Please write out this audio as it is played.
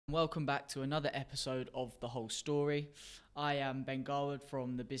Welcome back to another episode of The Whole Story. I am Ben Garwood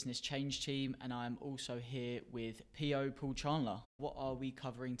from the Business Change team, and I am also here with PO Paul Chandler. What are we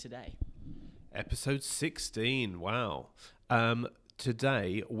covering today? Episode 16, wow.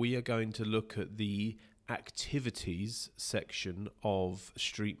 Today we are going to look at the activities section of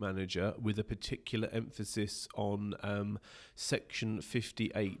Street Manager with a particular emphasis on section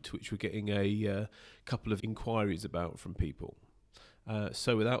 58, which we're getting a couple of inquiries about from people.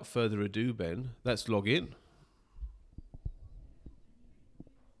 So without further ado, Ben, let's log in.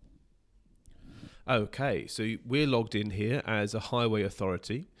 Okay, so we're logged in here as a highway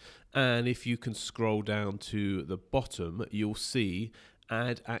authority, and if you can scroll down to the bottom, you'll see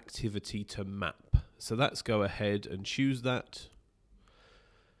add activity to map. So let's go ahead and choose that.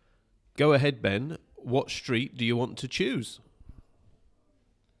 Go ahead, Ben. What street do you want to choose?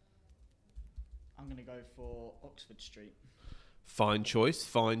 I'm going to go for Oxford Street. Fine choice,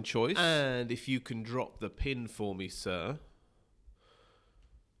 fine choice. And if you can drop the pin for me, sir.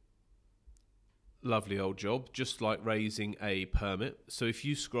 Lovely old job, just like raising a permit. So if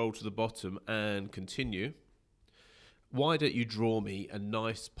you scroll to the bottom and continue, why don't you draw me a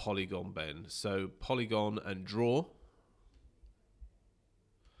nice polygon, Ben? So polygon and draw.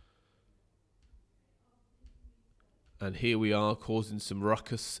 And here we are causing some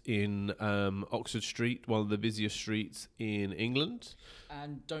ruckus in Oxford Street, one of the busiest streets in England.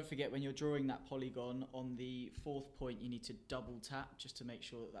 And don't forget, when you're drawing that polygon, on the fourth point you need to double tap just to make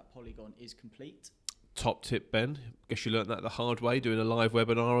sure that that polygon is complete. Top tip, Ben. Guess you learnt that the hard way doing a live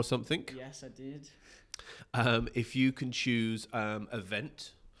webinar or something. Yes, I did. If you can choose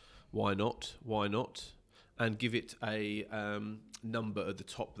event, why not? Why not? And give it a number at the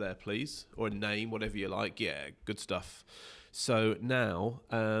top there, please, or a name, whatever you like. Yeah, good stuff. So now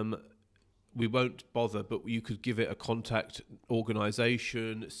we won't bother, but you could give it a contact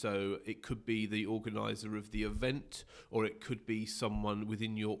organisation. So it could be the organiser of the event, or it could be someone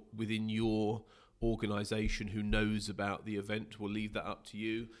within your organisation who knows about the event. We'll leave that up to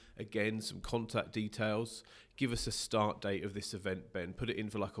you. Again, some contact details. Give us a start date of this event, Ben. Put it in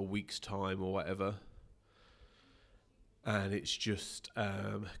for like a week's time or whatever. And it's just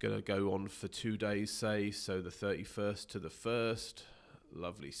going to go on for 2 days, say, so the 31st to the 1st.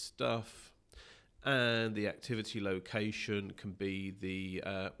 Lovely stuff. And the activity location can be the,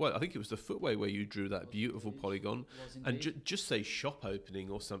 I think it was the footway where you drew that beautiful polygon. And just say shop opening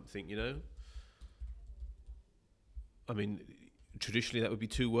or something, you know. I mean, traditionally that would be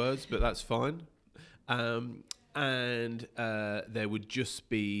 2 words, but that's fine. And there would just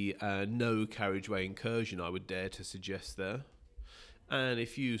be no carriageway incursion, I would dare to suggest there. And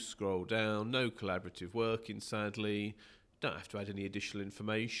if you scroll down, no collaborative working, sadly. Don't have to add any additional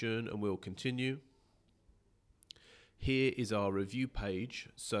information, and we'll continue. Here is our review page,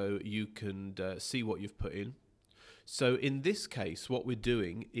 so you can see what you've put in. So in this case, what we're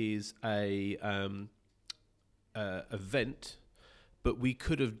doing is a event, but we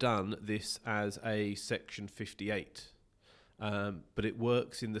could have done this as a section 58, but it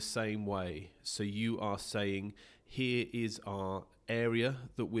works in the same way. So you are saying, here is our area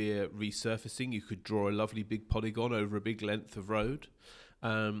that we're resurfacing. You could draw a lovely big polygon over a big length of road.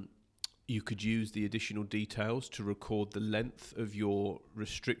 You could use the additional details to record the length of your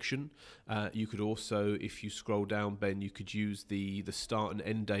restriction. You could also, if you scroll down, Ben, you could use the start and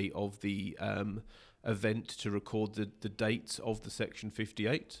end date of the event to record the dates of the section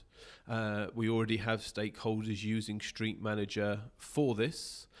 58. We already have stakeholders using Street Manager for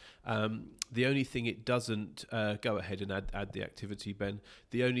this. The only thing it doesn't, go ahead and add the activity, Ben.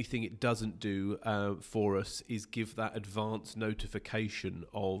 The only thing it doesn't do for us is give that advance notification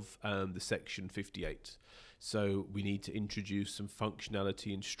of the section 58. So we need to introduce some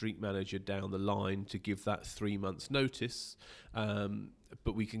functionality in Street Manager down the line to give that 3 months notice.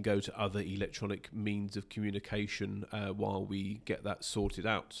 But we can go to other electronic means of communication while we get that sorted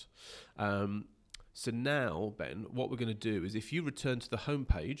out. So now, Ben, what we're going to do is if you return to the home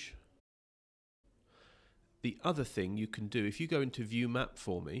page, the other thing you can do, if you go into View Map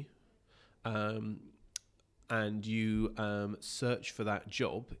for me, and you search for that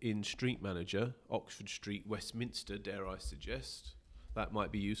job in Street Manager, Oxford Street, Westminster, dare I suggest, that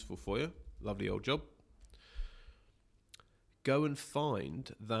might be useful for you. Lovely old job. Go and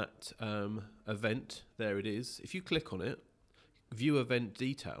find that event. There it is. If you click on it, view event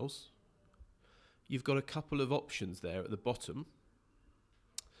details, you've got a couple of options there at the bottom.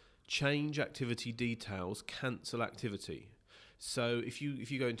 Change activity details, cancel activity. So if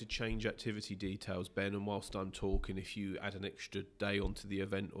you go into change activity details, Ben, and whilst I'm talking, if you add an extra day onto the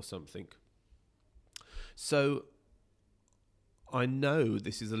event or something. So I know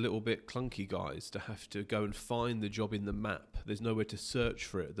this is a little bit clunky, guys, to have to go and find the job in the map. There's nowhere to search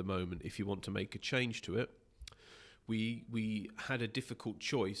for it at the moment if you want to make a change to it. We had a difficult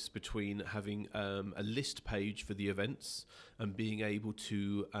choice between having a list page for the events and being able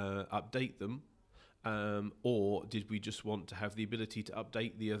to update them, or did we just want to have the ability to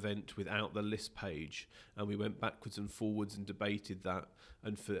update the event without the list page? And we went backwards and forwards and debated that.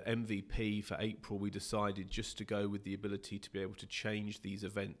 And for MVP for April, we decided just to go with the ability to be able to change these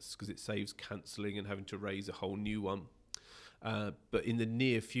events because it saves cancelling and having to raise a whole new one. But in the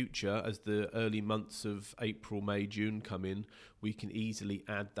near future, as the early months of April, May, June come in, we can easily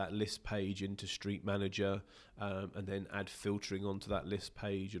add that list page into Street Manager and then add filtering onto that list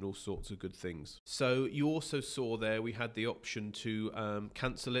page and all sorts of good things. So you also saw there we had the option to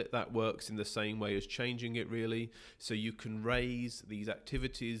cancel it. That works in the same way as changing it, really. So you can raise these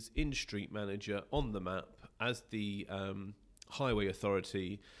activities in Street Manager on the map as the highway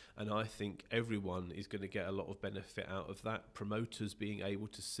authority, and I think everyone is going to get a lot of benefit out of that. Promoters being able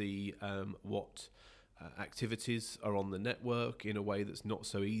to see what activities are on the network in a way that's not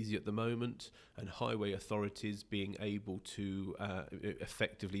so easy at the moment, and highway authorities being able to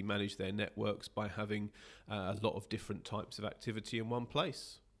effectively manage their networks by having a lot of different types of activity in one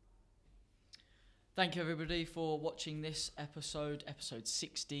place. Thank you everybody for watching this episode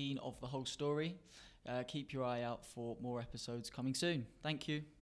 16 of The Whole Story. Keep your eye out for more episodes coming soon. Thank you.